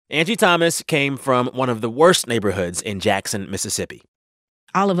Angie Thomas came from one of the worst neighborhoods in Jackson, Mississippi.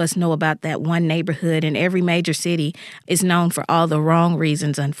 All of us know about that one neighborhood, and every major city is known for all the wrong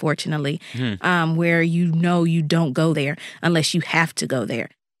reasons, unfortunately, where you don't go there unless you have to go there.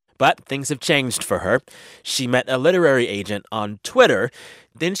 But things have changed for her. She met a literary agent on Twitter.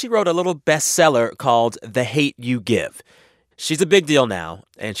 Then she wrote a little bestseller called The Hate U Give. She's a big deal now,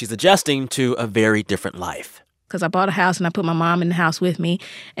 and she's adjusting to a very different life. Because I bought a house and I put my mom in the house with me.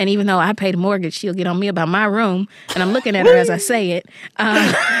 And even though I paid a mortgage, she'll get on me about my room. And I'm looking at her as I say it.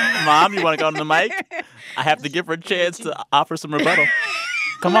 Mom, you want to go on the mic? I have to give her a chance to offer some rebuttal.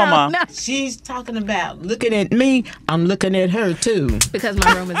 Come on, Mom. No. She's talking about looking at me. I'm looking at her, too. Because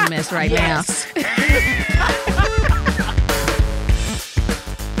my room is a mess right now.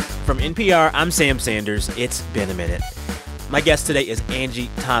 From NPR, I'm Sam Sanders. It's been a minute. My guest today is Angie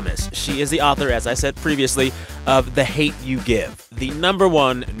Thomas. She is the author, as I said previously, of The Hate U Give, the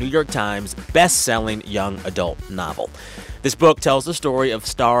 #1 New York Times best-selling young adult novel. This book tells the story of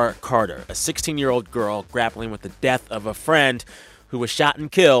Star Carter, a 16-year-old girl grappling with the death of a friend who was shot and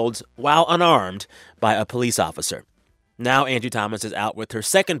killed while unarmed by a police officer. Now Angie Thomas is out with her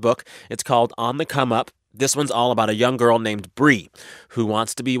second book. It's called On the Come Up. This one's all about a young girl named Bree who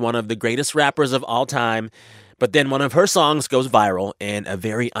wants to be one of the greatest rappers of all time. But then one of her songs goes viral in a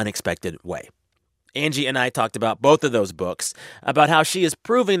very unexpected way. Angie and I talked about both of those books, about how she is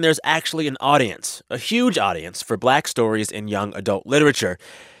proving there's actually an audience, a huge audience for Black stories in young adult literature.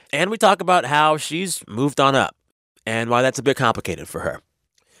 And we talk about how she's moved on up and why that's a bit complicated for her.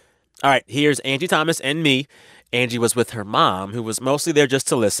 All right, here's Angie Thomas and me. Angie was with her mom, who was mostly there just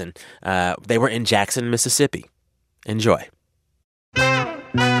to listen. They were in Jackson, Mississippi. Enjoy.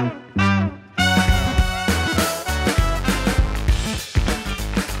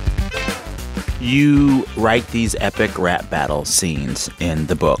 You write these epic rap battle scenes in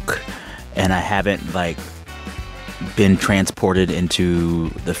the book, and I haven't, been transported into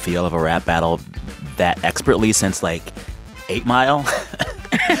the feel of a rap battle that expertly since, 8 Mile.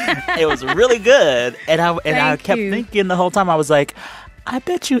 It was really good, and I kept thinking the whole time, I was like, I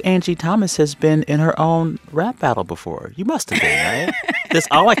bet you Angie Thomas has been in her own rap battle before. You must have been, right? That's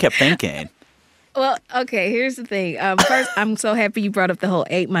all I kept thinking. Well, okay, here's the thing. First, I'm so happy you brought up the whole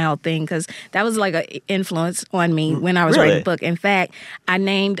 8 Mile thing because that was like an influence on me when I was writing the book. In fact, I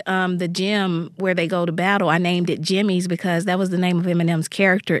named the gym where they go to battle, I named it Jimmy's because that was the name of Eminem's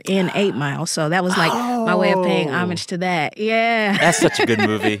character in 8 Mile. So that was my way of paying homage to that. Yeah. That's such a good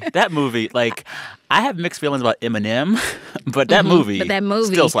movie. That movie, I have mixed feelings about Eminem, but that movie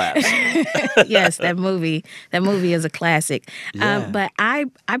still slaps. Yes, that movie is a classic. Yeah. But I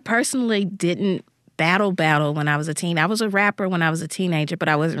personally didn't battle when I was a teen. I was a rapper when I was a teenager, but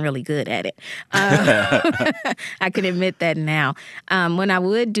I wasn't really good at it. I can admit that now. When I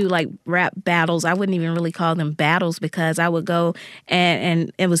would do rap battles, I wouldn't even really call them battles because I would go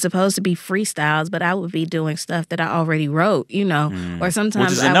and it was supposed to be freestyles, but I would be doing stuff that I already wrote, or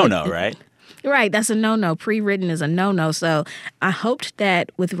sometimes which is a no-no, right? Right, that's a no-no. Pre-written is a no-no. So I hoped that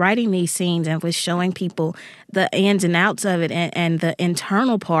with writing these scenes and with showing people the ins and outs of it and the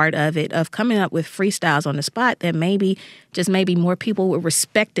internal part of it, of coming up with freestyles on the spot, that maybe more people would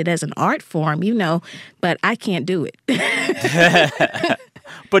respect it as an art form, but I can't do it.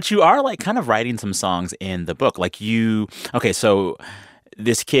 But you are kind of writing some songs in the book. So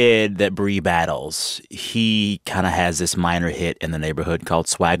this kid that Bree battles, he kind of has this minor hit in the neighborhood called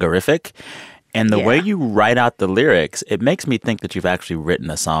Swaggerific. And the way you write out the lyrics, it makes me think that you've actually written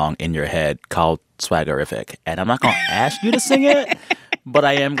a song in your head called Swaggerific. And I'm not going to ask you to sing it, but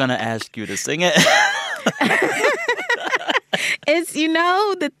I am going to ask you to sing it. It's,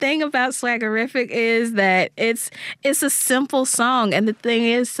 the thing about Swaggerific is that it's a simple song. And the thing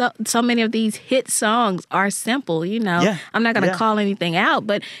is, so many of these hit songs are simple, Yeah. I'm not going to call anything out.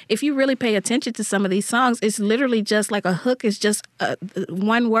 But if you really pay attention to some of these songs, it's literally just like a hook is just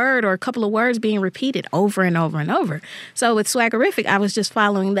one word or a couple of words being repeated over and over and over. So with Swaggerific, I was just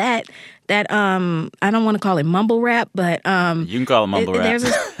following that I don't want to call it mumble rap, but you can call it mumble rap.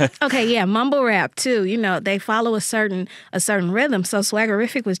 Mumble rap too. They follow a certain rhythm. So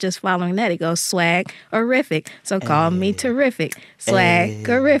Swaggerific was just following that. It goes swag-erific. So call me terrific.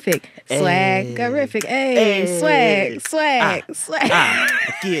 Swag-erific. Swag-erific. Hey, swag. I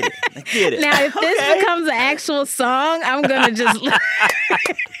get it. Now, if this becomes an actual song, I'm gonna just.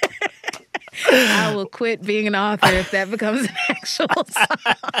 I will quit being an author if that becomes an actual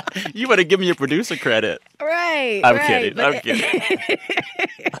song. You better give me your producer credit. Right. I'm kidding.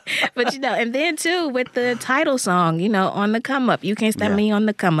 But, and then, too, with the title song, On the Come Up, You Can't Stop Me on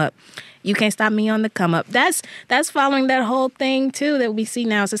the Come Up. You Can't Stop Me on the Come Up. That's following that whole thing, too, that we see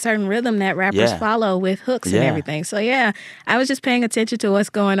now. It's a certain rhythm that rappers follow with hooks and everything. So, yeah, I was just paying attention to what's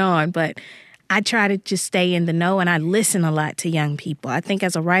going on. But I try to just stay in the know, and I listen a lot to young people. I think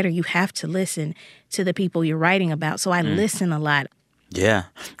as a writer, you have to listen to the people you're writing about. So I listen a lot. Yeah.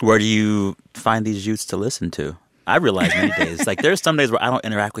 Where do you find these youths to listen to? I realize many days, like there's some days where I don't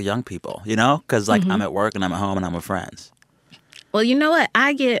interact with young people, you know, because like I'm at work and I'm at home and I'm with friends. Well, you know what?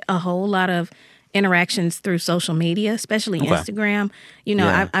 I get a whole lot of interactions through social media, especially Instagram. You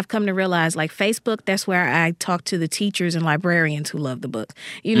know, I've come to realize, like Facebook, that's where I talk to the teachers and librarians who love the book.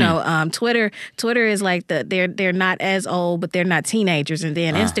 You know, Twitter is like they're not as old, but they're not teenagers. And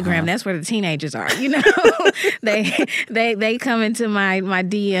then Instagram, that's where the teenagers are. You know, they come into my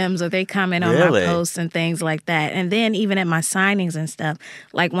DMs or they comment on my posts and things like that. And then even at my signings and stuff,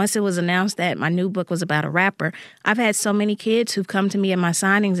 like once it was announced that my new book was about a rapper, I've had so many kids who've come to me at my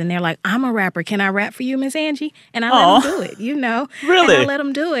signings and they're like, I'm a rapper. Can I rap for you, Miss Angie? And I let them do it, you know. Really? And I let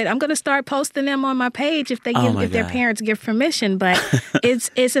them do it. I'm going to start posting them on my page if they if their parents give permission. But it's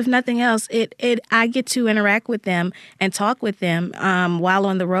if nothing else, I get to interact with them and talk with them while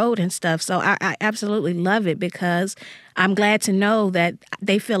on the road and stuff. So I absolutely love it because I'm glad to know that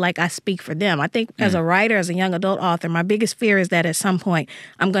they feel like I speak for them. I think as a writer, as a young adult author, my biggest fear is that at some point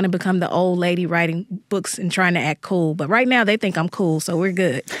I'm going to become the old lady writing books and trying to act cool. But right now they think I'm cool, so we're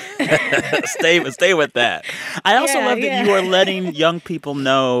good. Stay with that. I also love that you are letting young people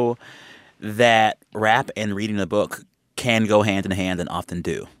know that rap and reading a book can go hand in hand and often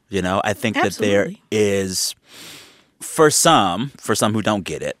do. You know, I think that there is, for some who don't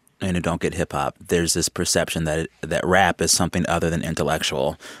get it, and who don't get hip-hop, there's this perception that rap is something other than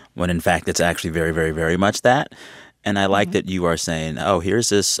intellectual, when in fact it's actually very, very, very much that. And I like that you are saying, oh, here's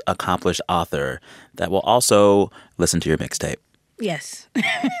this accomplished author that will also listen to your mixtape. Yes,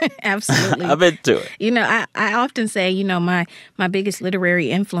 absolutely. I'm into it. You know, I often say, you know, my biggest literary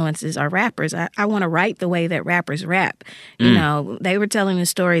influences are rappers. I want to write the way that rappers rap. You know, they were telling the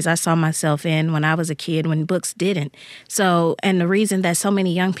stories I saw myself in when I was a kid when books didn't. So, and the reason that so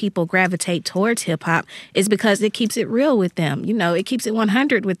many young people gravitate towards hip hop is because it keeps it real with them. You know, it keeps it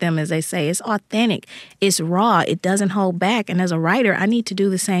 100 with them, as they say. It's authentic. It's raw. It doesn't hold back. And as a writer, I need to do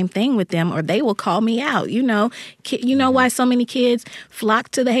the same thing with them or they will call me out. You know why so many kids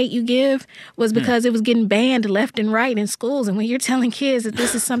flocked to The Hate U Give was because it was getting banned left and right in schools. And when you're telling kids that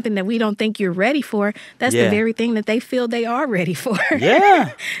this is something that we don't think you're ready for, that's the very thing that they feel they are ready for.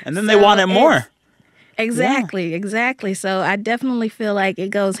 Yeah. And then they want it more. Exactly. So I definitely feel like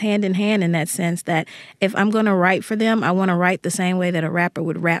it goes hand in hand in that sense that if I'm going to write for them, I want to write the same way that a rapper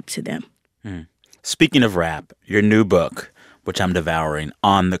would rap to them. Speaking of rap, your new book, which I'm devouring,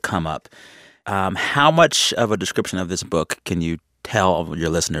 On the Come Up. How much of a description of this book can you tell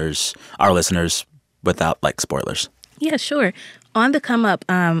our listeners, without like spoilers? Yeah, sure. On the Come Up,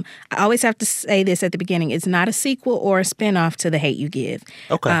 I always have to say this at the beginning. It's not a sequel or a spinoff to The Hate U Give.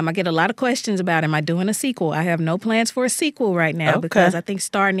 Okay. I get a lot of questions about, am I doing a sequel? I have no plans for a sequel right now because I think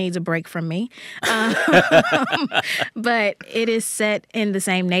Star needs a break from me. But it is set in the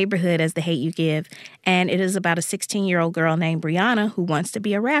same neighborhood as The Hate U Give. And it is about a 16-year-old girl named Brianna who wants to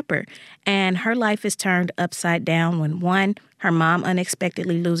be a rapper. And her life is turned upside down when, one, her mom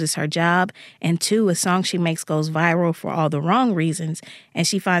unexpectedly loses her job, and two, a song she makes goes viral for all the wrong reasons, and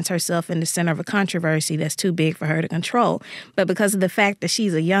she finds herself in the center of a controversy that's too big for her to control. But because of the fact that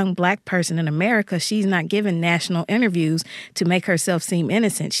she's a young black person in America, she's not given national interviews to make herself seem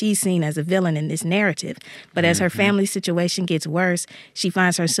innocent. She's seen as a villain in this narrative. But as her family situation gets worse, she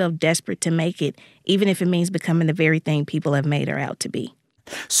finds herself desperate to make it, even if it means becoming the very thing people have made her out to be.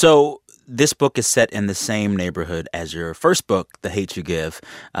 So this book is set in the same neighborhood as your first book, The Hate U Give,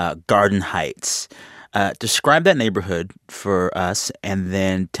 Garden Heights. Describe that neighborhood for us, and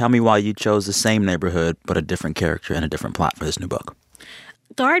then tell me why you chose the same neighborhood but a different character and a different plot for this new book.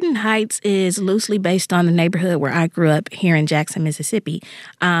 Garden Heights is loosely based on the neighborhood where I grew up here in Jackson, Mississippi.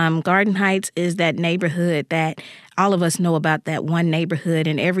 Garden Heights is that neighborhood that all of us know about, that one neighborhood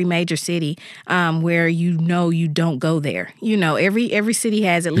in every major city where you don't go there. You know, every city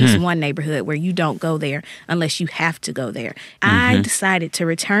has at least one neighborhood where you don't go there unless you have to go there. I decided to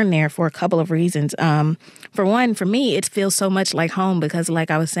return there for a couple of reasons. For one, for me, it feels so much like home because, like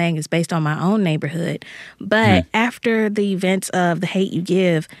I was saying, it's based on my own neighborhood. But after the events of The Hate U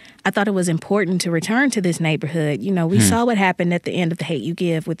Give, I thought it was important to return to this neighborhood. You know, we saw what happened at the end of The Hate U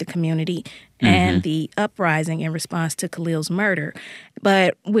Give with the community and the uprising in response to Khalil's murder.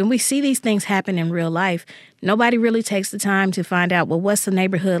 But when we see these things happen in real life, nobody really takes the time to find out, well, what's the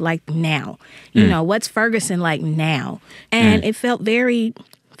neighborhood like now? You know, what's Ferguson like now? And it felt very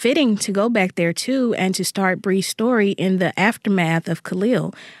fitting to go back there, too, and to start Bree's story in the aftermath of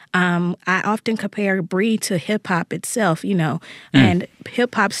Khalil. I often compare Bree to hip-hop itself, and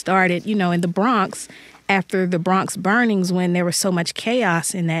hip-hop started, in the Bronx after the Bronx burnings when there was so much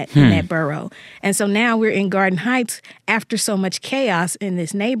chaos in that borough. And so now we're in Garden Heights after so much chaos in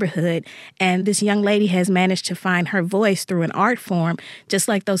this neighborhood, and this young lady has managed to find her voice through an art form, just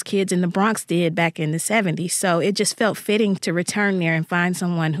like those kids in the Bronx did back in the 70s. So it just felt fitting to return there and find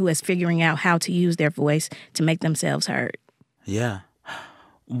someone who is figuring out how to use their voice to make themselves heard. Yeah.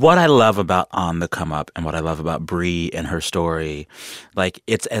 What I love about On the Come Up and what I love about Bree and her story, like,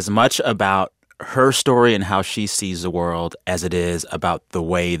 it's as much about her story and how she sees the world as it is about the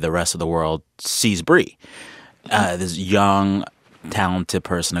way the rest of the world sees Bree. This young, talented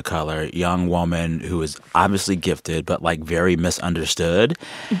person of color, young woman who is obviously gifted but, like, very misunderstood.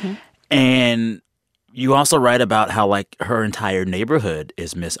 And you also write about how, like, her entire neighborhood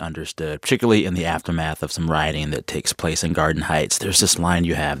is misunderstood, particularly in the aftermath of some rioting that takes place in Garden Heights. There's this line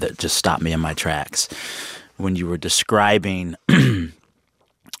you have that just stopped me in my tracks when you were describing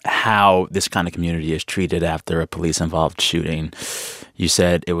how this kind of community is treated after a police-involved shooting. You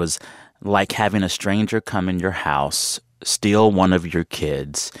said it was like having a stranger come in your house, steal one of your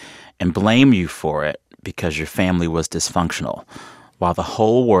kids, and blame you for it because your family was dysfunctional, while the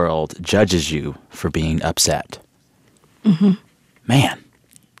whole world judges you for being upset. Man.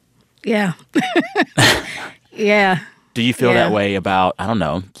 Yeah. Yeah. Do you feel that way about, I don't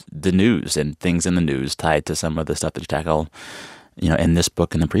know, the news and things in the news tied to some of the stuff that you tackle, in this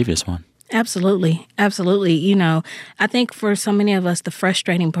book and the previous one? Absolutely. Absolutely. I think for so many of us, the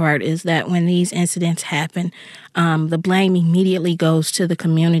frustrating part is that when these incidents happen, the blame immediately goes to the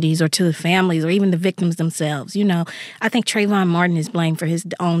communities or to the families or even the victims themselves. I think Trayvon Martin is blamed for his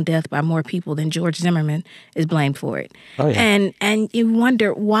own death by more people than George Zimmerman is blamed for it. Oh, yeah. And you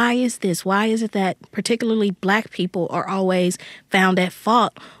wonder, why is this? Why is it that particularly Black people are always found at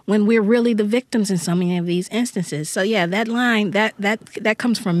fault when we're really the victims in so many of these instances? So, yeah, that line, that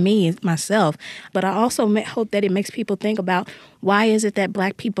comes from me, myself. But I also hope that it makes people think about, why is it that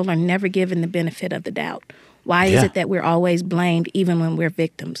Black people are never given the benefit of the doubt? Why is it that we're always blamed even when we're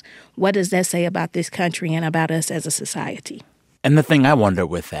victims? What does that say about this country and about us as a society? And the thing I wonder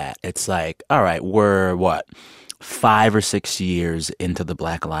with that, it's like, all right, we're 5 or 6 years into the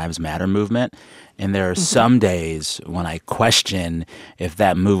Black Lives Matter movement, and there are some days when I question if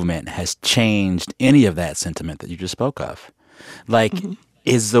that movement has changed any of that sentiment that you just spoke of. Like,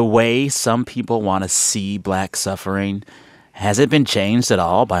 is the way some people want to see Black suffering, has it been changed at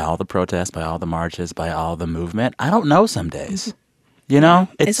all by all the protests, by all the marches, by all the movement? I don't know some days.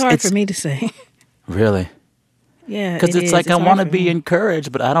 It's hard for me to say. Really? Yeah, because it's like I want to be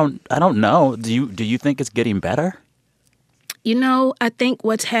encouraged, but I don't know. Do you think it's getting better? I think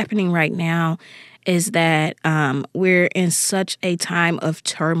what's happening right now is that we're in such a time of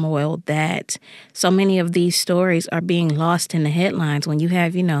turmoil that so many of these stories are being lost in the headlines. When you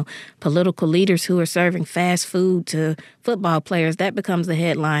have, political leaders who are serving fast food to football players, that becomes the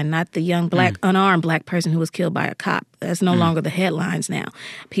headline, not the young unarmed Black person who was killed by a cop. That's no longer the headlines now.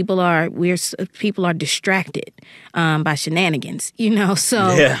 People are distracted by shenanigans,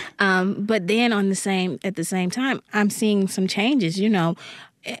 So, but then at the same time, I'm seeing some changes,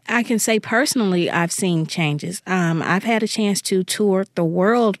 I can say personally I've seen changes. I've had a chance to tour the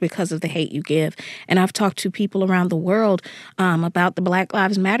world because of The Hate U Give, and I've talked to people around the world about the Black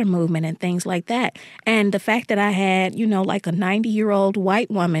Lives Matter movement and things like that. And the fact that I had, like a 90-year-old white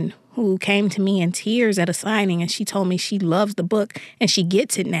woman who came to me in tears at a signing and she told me she loves the book and she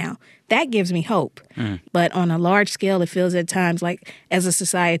gets it now, that gives me hope. But on a large scale, it feels at times like as a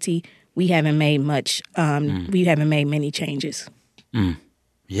society, we haven't made much, we haven't made many changes.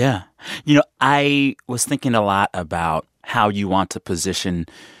 Yeah. I was thinking a lot about how you want to position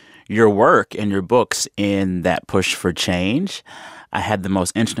your work and your books in that push for change. I had the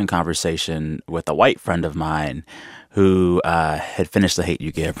most interesting conversation with a white friend of mine who had finished The Hate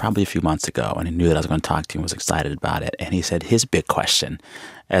U Give probably a few months ago, and he knew that I was going to talk to him and was excited about it. And he said his big question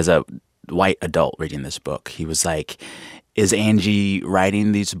as a white adult reading this book, he was like, is Angie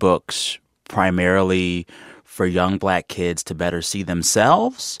writing these books primarily for young Black kids to better see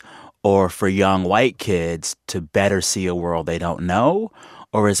themselves, or for young white kids to better see a world they don't know,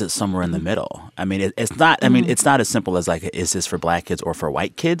 or is it somewhere in the middle? I mean, it's not. I mean, it's not as simple as like, is this for Black kids or for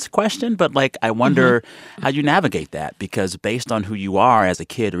white kids question? But like, I wonder how you navigate that, because based on who you are as a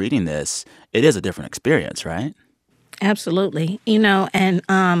kid reading this, it is a different experience, right? Absolutely. And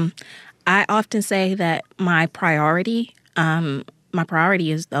I often say that my priority my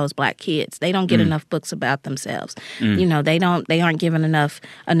priority is those Black kids. They don't get enough books about themselves. You know, they aren't given enough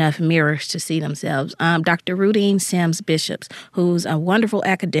mirrors to see themselves. Dr. Rudine Sims Bishops, who's a wonderful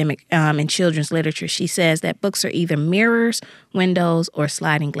academic in children's literature, she says that books are either mirrors, windows, or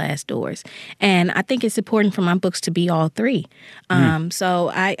sliding glass doors. And I think it's important for my books to be all three.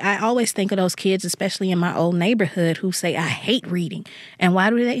 So I always think of those kids, especially in my old neighborhood, who say, I hate reading. And why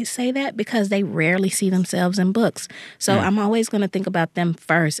do they say that? Because they rarely see themselves in books. So I'm always going to think about them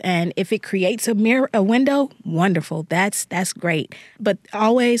first. And if it creates a mirror, a window, wonderful. That's great. But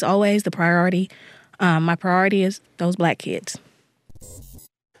always the priority, my priority is those Black kids.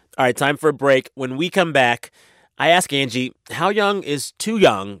 All right, time for a break. When we come back, I ask Angie, how young is too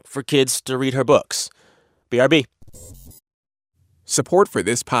young for kids to read her books? BRB. Support for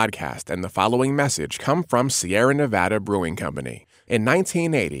this podcast and the following message come from Sierra Nevada Brewing Company. In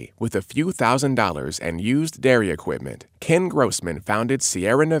 1980, with a few $1,000s and used dairy equipment, Ken Grossman founded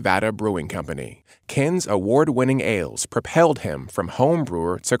Sierra Nevada Brewing Company. Ken's award-winning ales propelled him from home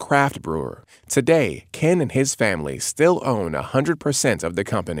brewer to craft brewer. Today, Ken and his family still own 100% of the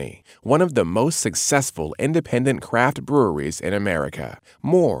company, one of the most successful independent craft breweries in America.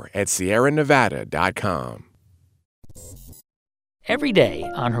 More at sierranevada.com. Every day,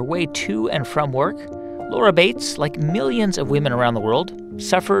 on her way to and from work, Laura Bates, like millions of women around the world,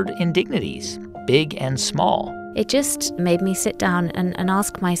 suffered indignities, big and small. It just made me sit down and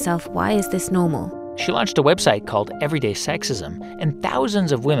ask myself, why is this normal? She launched a website called Everyday Sexism, and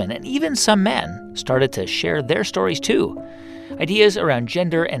thousands of women, and even some men, started to share their stories too. Ideas around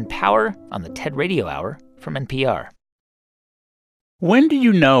gender and power on the TED Radio Hour from NPR. When do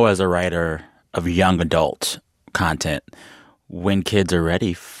you know, as a writer of young adult content, when kids are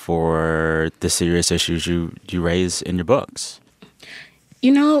ready for the serious issues you raise in your books?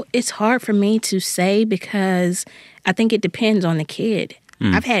 You know, it's hard for me to say because I think it depends on the kid.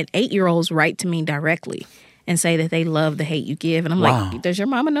 I've had 8-year-olds write to me directly and say that they love The Hate U Give. And I'm like, does your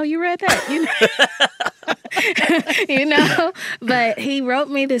mama know you read that? You know? But he wrote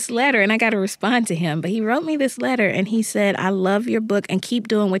me this letter, and I got to respond to him. But he wrote me this letter, and he said, I love your book, and keep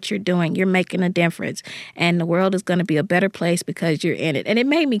doing what you're doing. You're making a difference, and the world is going to be a better place because you're in it. And it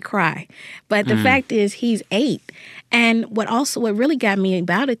made me cry. But the fact is, he's 8. And what really got me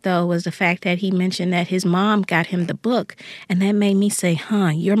about it, though, was the fact that he mentioned that his mom got him the book. And that made me say,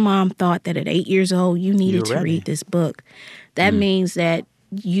 your mom thought that at 8 years old, you needed to read this book. That means that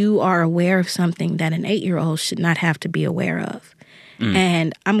you are aware of something that an 8-year-old should not have to be aware of.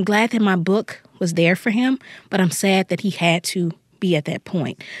 And I'm glad that my book was there for him, but I'm sad that he had to be at that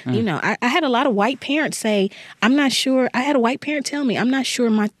point. You know, I had a lot of white parents say, I'm not sure. I had a white parent tell me, I'm not sure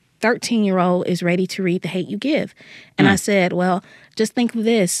my 13-year-old is ready to read The Hate U Give. And I said, well, just think of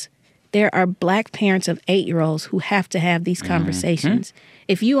this. There are Black parents of 8-year-olds who have to have these conversations.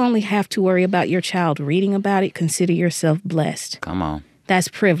 If you only have to worry about your child reading about it, consider yourself blessed. Come on. That's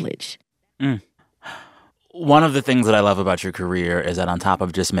privilege. One of the things that I love about your career is that on top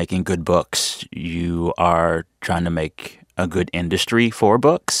of just making good books, you are trying to make a good industry for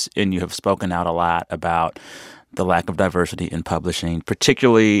books. And you have spoken out a lot about the lack of diversity in publishing,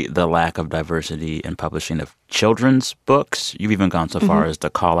 particularly the lack of diversity in publishing of children's books. You've even gone so far as to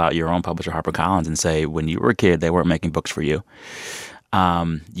call out your own publisher, HarperCollins, and say when you were a kid, they weren't making books for you.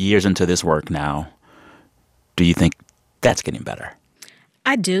 Years into this work now, do you think that's getting better?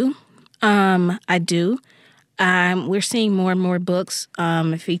 I do. I do. We're seeing more and more books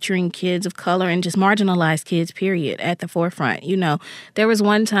featuring kids of color and just marginalized kids, period, at the forefront. You know, there was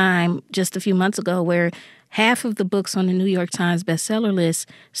one time just a few months ago where half of the books on the New York Times bestseller list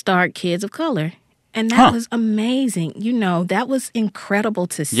starred kids of color. And that was amazing. You know, that was incredible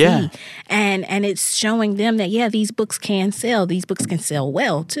to see. Yeah. And it's showing them that, these books can sell. These books can sell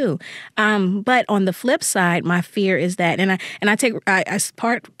well, too. But on the flip side, my fear is that,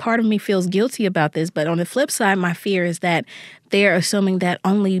 part of me feels guilty about this, but on the flip side, my fear is that they're assuming that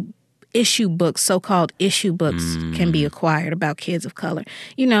only issue books, so-called issue books, can be acquired about kids of color.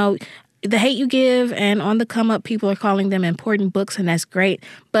 You know, The Hate U Give and On the Come Up, people are calling them important books, and that's great.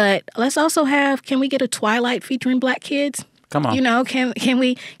 But let's also can we get a Twilight featuring Black kids? Come on. You know, can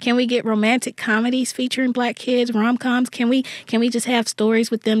we get romantic comedies featuring Black kids, rom-coms? Can we just have stories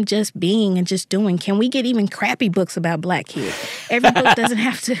with them just being and just doing? Can we get even crappy books about Black kids? Every book doesn't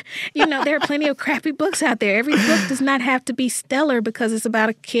have to, there are plenty of crappy books out there. Every book does not have to be stellar because it's about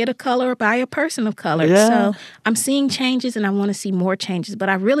a kid of color or by a person of color. Yeah. So I'm seeing changes and I want to see more changes, but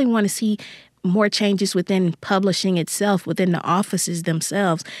I really want to see more changes within publishing itself, within the offices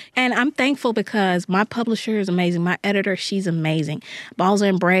themselves. And I'm thankful because my publisher is amazing. My editor, she's amazing. Balzer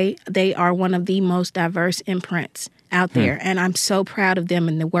and Bray, they are one of the most diverse imprints out there. And I'm so proud of them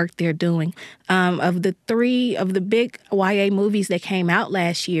and the work they're doing. Of the big YA movies that came out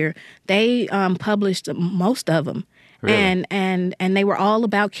last year, they published most of them. Really? And they were all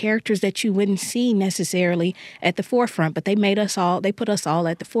about characters that you wouldn't see necessarily at the forefront, but they put us all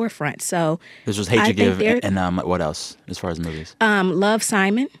at the forefront. So this was Hate You Give, and what else as far as movies? Love,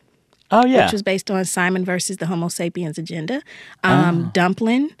 Simon. Oh, yeah. Which was based on Simon versus the Homo sapiens agenda.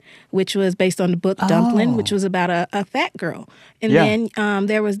 Dumpling, which was based on the book Dumpling, which was about a fat girl. And then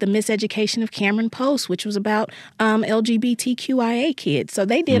there was The Miseducation of Cameron Post, which was about LGBTQIA kids. So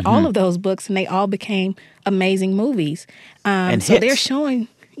they did all of those books, and they all became amazing movies. And so hits. they're showing,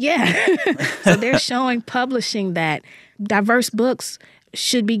 so they're showing publishing that diverse books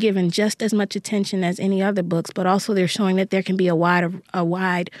should be given just as much attention as any other books, but also they're showing that there can be a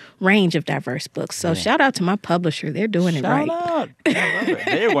wide range of diverse books. So shout out to my publisher. They're doing it right. Shout out. I love it.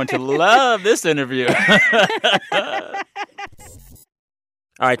 They're going to love this interview.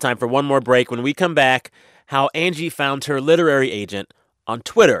 All right, time for one more break. When we come back, how Angie found her literary agent on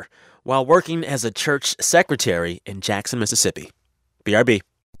Twitter while working as a church secretary in Jackson, Mississippi. BRB.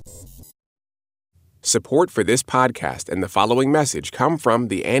 Support for this podcast and the following message come from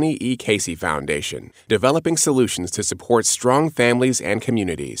the Annie E. Casey Foundation, developing solutions to support strong families and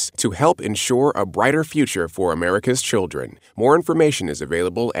communities to help ensure a brighter future for America's children. More information is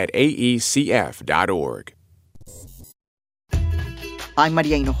available at aecf.org. I'm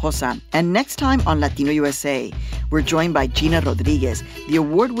Maria Hinojosa, and next time on Latino USA, we're joined by Gina Rodriguez, the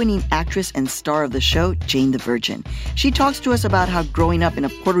award-winning actress and star of the show, Jane the Virgin. She talks to us about how growing up in a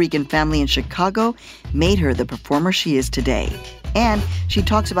Puerto Rican family in Chicago made her the performer she is today. And she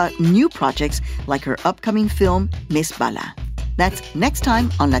talks about new projects like her upcoming film, Miss Bala. That's next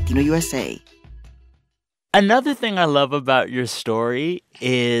time on Latino USA. Another thing I love about your story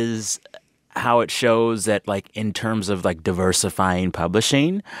is how it shows that, like, in terms of, like, diversifying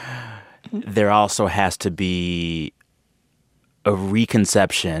publishing, there also has to be a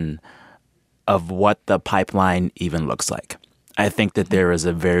reconception of what the pipeline even looks like. I think that there is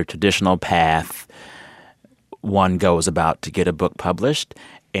a very traditional path one goes about to get a book published,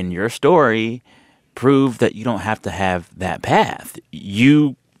 and your story proved that you don't have to have that path.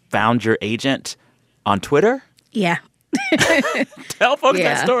 You found your agent on Twitter? Yeah. Tell folks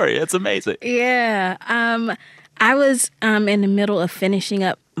that story. It's amazing. Yeah. I was in the middle of finishing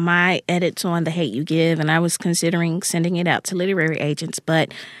up my edits on The Hate You Give, and I was considering sending it out to literary agents.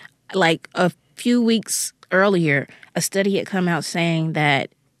 But like a few weeks earlier, a study had come out saying that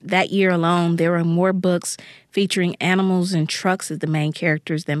year alone, there were more books featuring animals and trucks as the main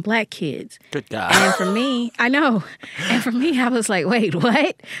characters than Black kids. Good God. And for me, I know. And for me, I was like, wait,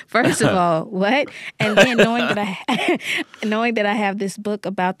 what? First of all, what? And then knowing that I have this book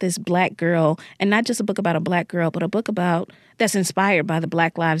about this Black girl, and not just a book about a Black girl, but a book that's inspired by the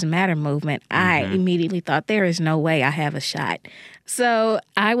Black Lives Matter movement, I immediately thought, there is no way I have a shot. So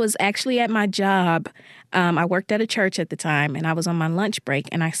I was actually at my job. I worked at a church at the time, and I was on my lunch break,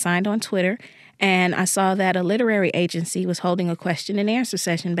 and I signed on Twitter, and I saw that a literary agency was holding a question and answer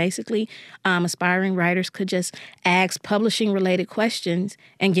session. Basically, aspiring writers could just ask publishing-related questions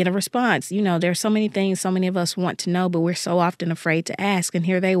and get a response. You know, there's so many things so many of us want to know, but we're so often afraid to ask, and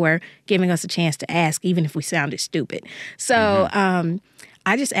here they were giving us a chance to ask, even if we sounded stupid. So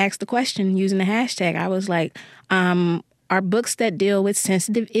I just asked the question using the hashtag. I was like, are books that deal with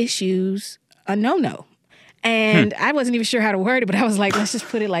sensitive issues a no-no? And I wasn't even sure how to word it, but I was like, let's just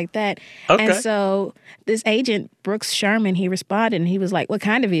put it like that. Okay. And so this agent, Brooks Sherman, he responded, and he was like, what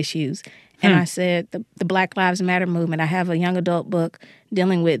kind of issues? And I said, the Black Lives Matter movement. I have a young adult book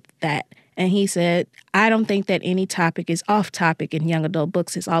dealing with that. And he said, I don't think that any topic is off topic in young adult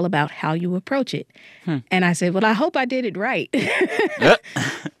books. It's all about how you approach it. And I said, well, I hope I did it right.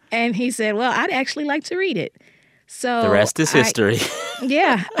 And he said, well, I'd actually like to read it. So the rest is history.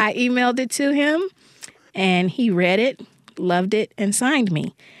 I emailed it to him. And he read it, loved it, and signed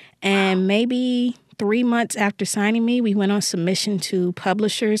me. And maybe 3 months after signing me, we went on submission to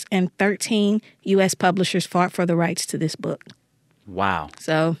publishers, and 13 U.S. publishers fought for the rights to this book. Wow.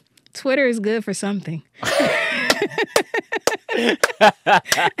 So Twitter is good for something.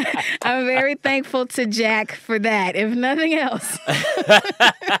 I'm very thankful to Jack for that, if nothing else.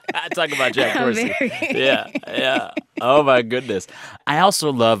 Talk about Jack Dorsey. Yeah. Oh, my goodness. I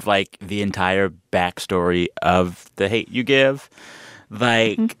also love, like, the entire backstory of The Hate You Give.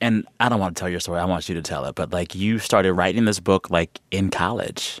 Like, and I don't want to tell your story. I want you to tell it. But, like, you started writing this book, like, in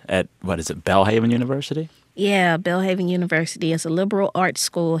college at, what is it, Belhaven University? Yeah, Belhaven University is a liberal arts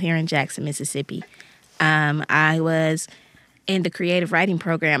school here in Jackson, Mississippi. I was in the creative writing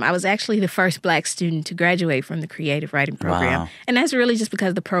program. I was actually the first Black student to graduate from the creative writing program. Wow. And that's really just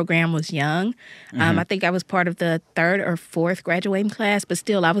because the program was young. I think I was part of the third or fourth graduating class, but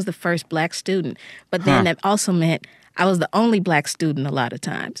still I was the first Black student. But then that also meant I was the only Black student a lot of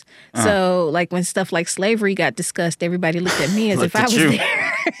times. So, like, when stuff like slavery got discussed, everybody looked at me as if I was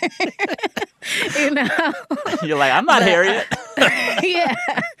there. You know? You're like, I'm not Harriet. Yeah.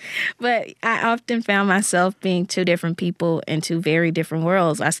 But I often found myself being two different people in two very different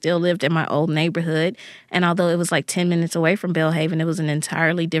worlds. I still lived in my old neighborhood, and although it was like 10 minutes away from Belhaven, it was an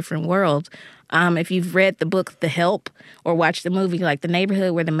entirely different world. If you've read the book The Help or watched the movie, like the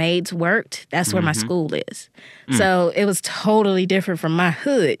neighborhood where the maids worked, that's where my school is. So it was totally different from my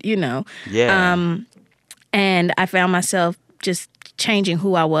hood, you know. Yeah. And I found myself just changing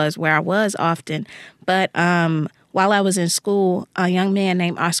who I was, where I was often. But while I was in school, a young man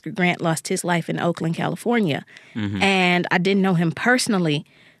named Oscar Grant lost his life in Oakland, California. And I didn't know him personally,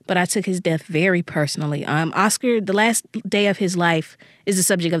 but I took his death very personally. Oscar, the last day of his life is the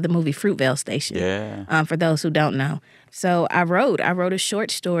subject of the movie Fruitvale Station. Yeah. For those who don't know. So I wrote a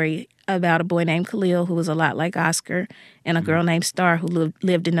short story about a boy named Khalil who was a lot like Oscar and a girl named Star who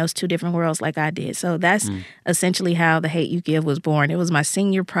lived in those two different worlds like I did. So that's essentially how The Hate U Give was born. It was my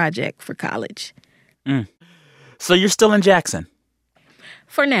senior project for college. So you're still in Jackson?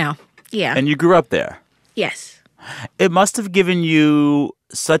 For now, yeah. And you grew up there? Yes. It must have given you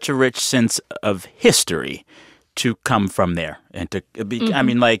such a rich sense of history to come from there and to be, I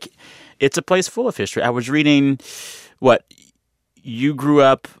mean, like, it's a place full of history. I was reading you grew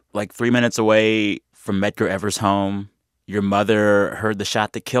up like 3 minutes away from Medgar Evers' home. Your mother heard the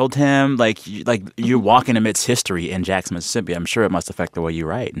shot that killed him. Like you're walking amidst history in Jackson, Mississippi. I'm sure it must affect the way you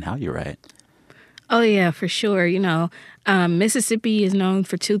write and how you write. Oh, yeah, for sure. You know, Mississippi is known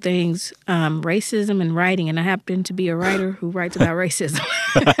for two things, racism and writing. And I happen to be a writer who writes about racism.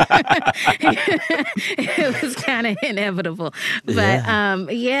 It was kind of inevitable.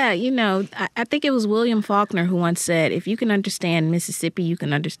 But, yeah, you know, I think it was William Faulkner who once said, if you can understand Mississippi, you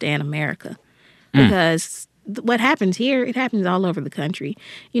can understand America. Because what happens here, it happens all over the country,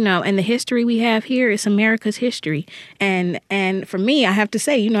 you know, and the history we have here is America's history. And for me, I have to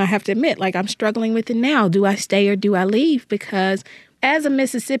say, you know, I have to admit, like, I'm struggling with it now. Do I stay or do I leave? Because as a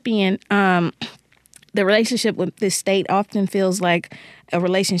Mississippian, the relationship with this state often feels like a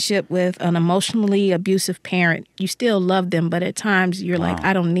relationship with an emotionally abusive parent. You still love them, but at times you're like,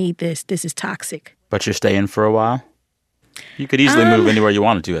 I don't need this. This is toxic. But you're staying for a while? You could easily move anywhere you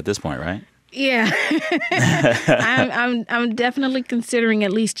wanted to at this point, right? Yeah. I'm definitely considering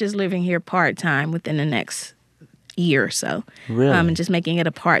at least just living here part-time within the next year or so. Really? And just making it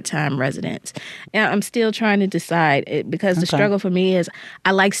a part-time residence. Yeah, I'm still trying to decide because the struggle for me is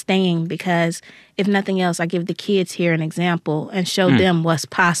I like staying because if nothing else, I give the kids here an example and show them what's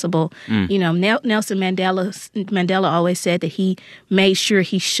possible. You know, Nelson Mandela always said that he made sure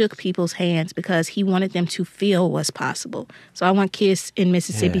he shook people's hands because he wanted them to feel what's possible. So I want kids in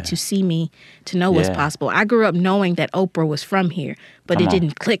Mississippi to see me, to know what's possible. I grew up knowing that Oprah was from here, but it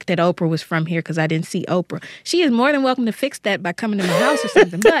didn't click that Oprah was from here because I didn't see Oprah. She is more than welcome to fix that by coming to my house or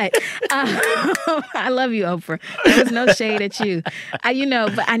something. But I love you, Oprah. There was no shade at you.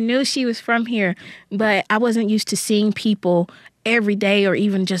 But I knew she was from here. But I wasn't used to seeing people every day or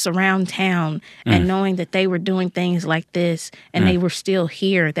even just around town and knowing that they were doing things like this and they were still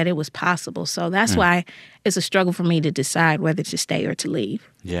here, that it was possible. So that's why it's a struggle for me to decide whether to stay or to leave.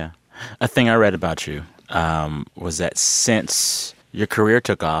 Yeah. A thing I read about you was that since your career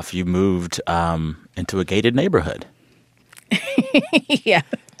took off, you moved into a gated neighborhood. Yeah.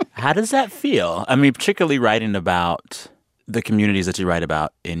 How does that feel? I mean, particularly writing about the communities that you write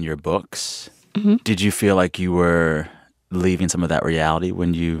about in your books. Did you feel like you were leaving some of that reality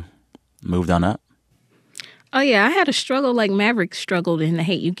when you moved on up? Oh, yeah. I had a struggle like Maverick struggled in The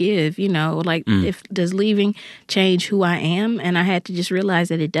Hate U Give, you know, like does leaving change who I am? And I had to just realize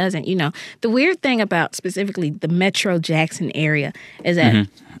that it doesn't. You know, the weird thing about specifically the Metro Jackson area is that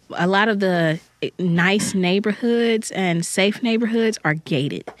a lot of the nice neighborhoods and safe neighborhoods are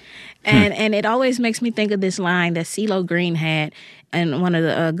gated. And it always makes me think of this line that CeeLo Green had in one of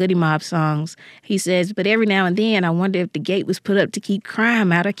the Goody Mob songs. He says, but every now and then I wonder if the gate was put up to keep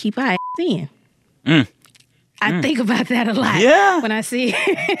crime out or keep our in. I think about that a lot when I see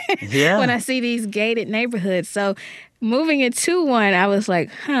when I see these gated neighborhoods. So moving into one, I was like,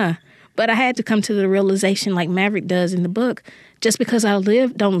 But I had to come to the realization, like Maverick does in the book, just because I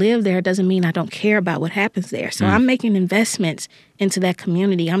don't live there doesn't mean I don't care about what happens there. So I'm making investments into that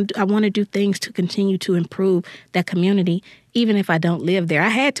community. I want to do things to continue to improve that community, even if I don't live there. I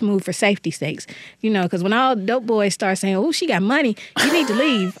had to move for safety sakes, because when all dope boys start saying, "Oh, she got money, you need to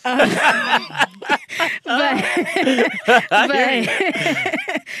leave."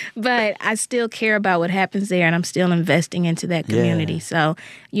 But I still care about what happens there, and I'm still investing into that community. So,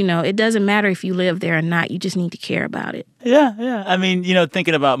 it doesn't matter if you live there or not. You just need to care about it. Yeah. I mean,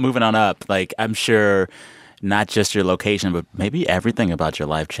 thinking about moving on up, like, I'm sure not just your location, but maybe everything about your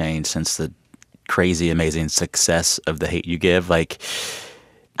life changed since the crazy, amazing success of The Hate U Give. Like,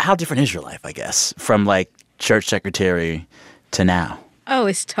 how different is your life, I guess, from, like, church secretary to now? Oh,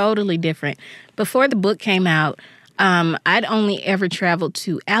 it's totally different. Before the book came out, I'd only ever traveled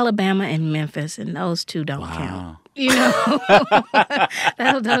to Alabama and Memphis, and those two don't count.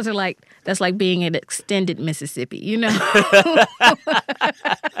 Those are that's like being in extended Mississippi,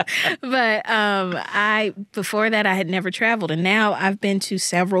 But before that, I had never traveled, and now I've been to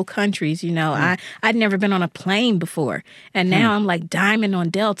several countries. I'd never been on a plane before, and now I'm like Diamond on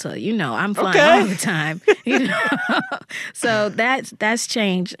Delta. I'm flying all the time. So that's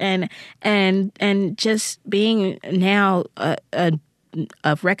changed, and just being now a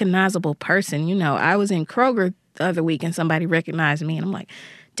recognizable person. I was in Kroger the other week and somebody recognized me, and I'm like,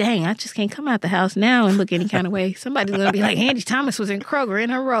 dang, I just can't come out the house now and look any kind of way. Somebody's going to be like, Angie Thomas was in Kroger in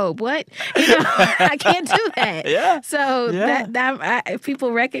her robe. What? I can't do that. Yeah. So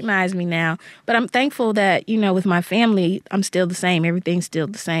people recognize me now. But I'm thankful that, with my family, I'm still the same. Everything's still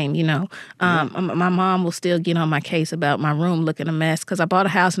the same, My mom will still get on my case about my room looking a mess because I bought a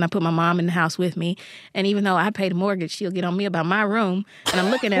house and I put my mom in the house with me. And even though I paid a mortgage, she'll get on me about my room. And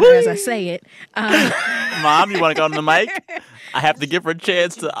I'm looking at her as I say it. Mom, you want to go on the mic? I have to give her a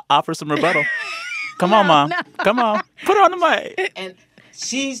chance to offer some rebuttal. Come on, Mom. No. Come on. Put her on the mic. And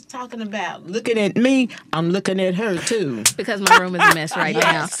she's talking about looking at me. I'm looking at her, too. Because my room is a mess right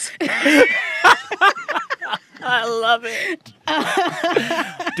now. I love it.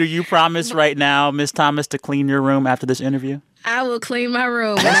 Do you promise right now, Miss Thomas, to clean your room after this interview? I will clean my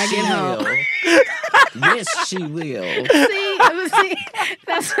room when I get home. Yes, she will. See,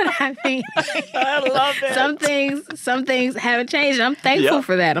 that's what I mean. I love it. Some things haven't changed. I'm thankful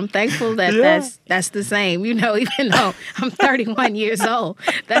for that. I'm thankful that that's the same. Even though I'm 31 years old,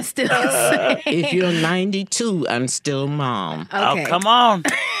 that's still the same. If you're 92, I'm still Mom. Okay. Oh, come on.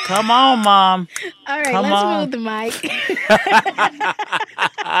 Come on, Mom. All right, let's move the mic.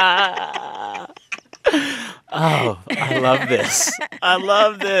 Oh, I love this. I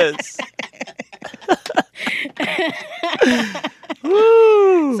love this.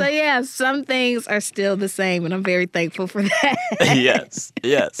 Woo. So, some things are still the same, and I'm very thankful for that. Yes.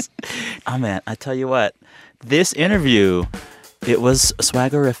 Oh, man, I tell you what. This interview, it was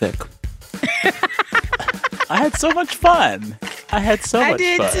swaggerific. I had so much fun. I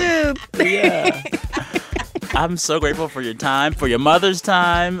did too. Yeah. I'm so grateful for your time, for your mother's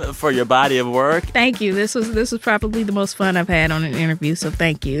time, for your body of work. Thank you. This was probably the most fun I've had on an interview, so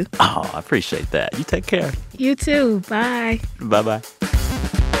thank you. Oh, I appreciate that. You take care. You too. Bye. Bye-bye.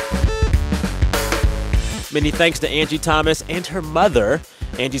 Many thanks to Angie Thomas and her mother.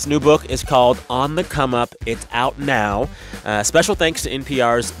 Angie's new book is called On the Come Up. It's out now. Special thanks to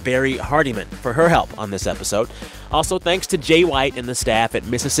NPR's Barry Hardiman for her help on this episode. Also, thanks to Jay White and the staff at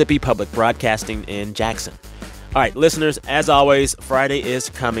Mississippi Public Broadcasting in Jackson. All right, listeners, as always, Friday is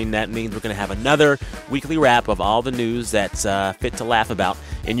coming. That means we're going to have another weekly wrap of all the news that's fit to laugh about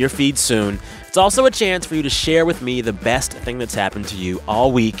in your feed soon. It's also a chance for you to share with me the best thing that's happened to you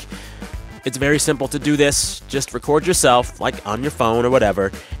all week. It's very simple to do this. Just record yourself, like on your phone or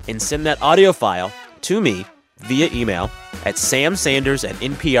whatever, and send that audio file to me via email at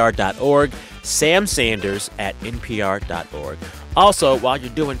samsanders@npr.org, samsanders@npr.org. Also, while you're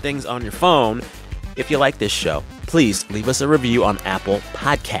doing things on your phone, if you like this show, please leave us a review on Apple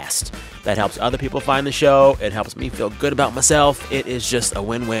Podcasts. That helps other people find the show. It helps me feel good about myself. It is just a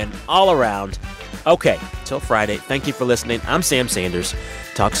win-win all around. Okay, till Friday, thank you for listening. I'm Sam Sanders.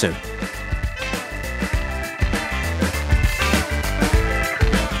 Talk soon.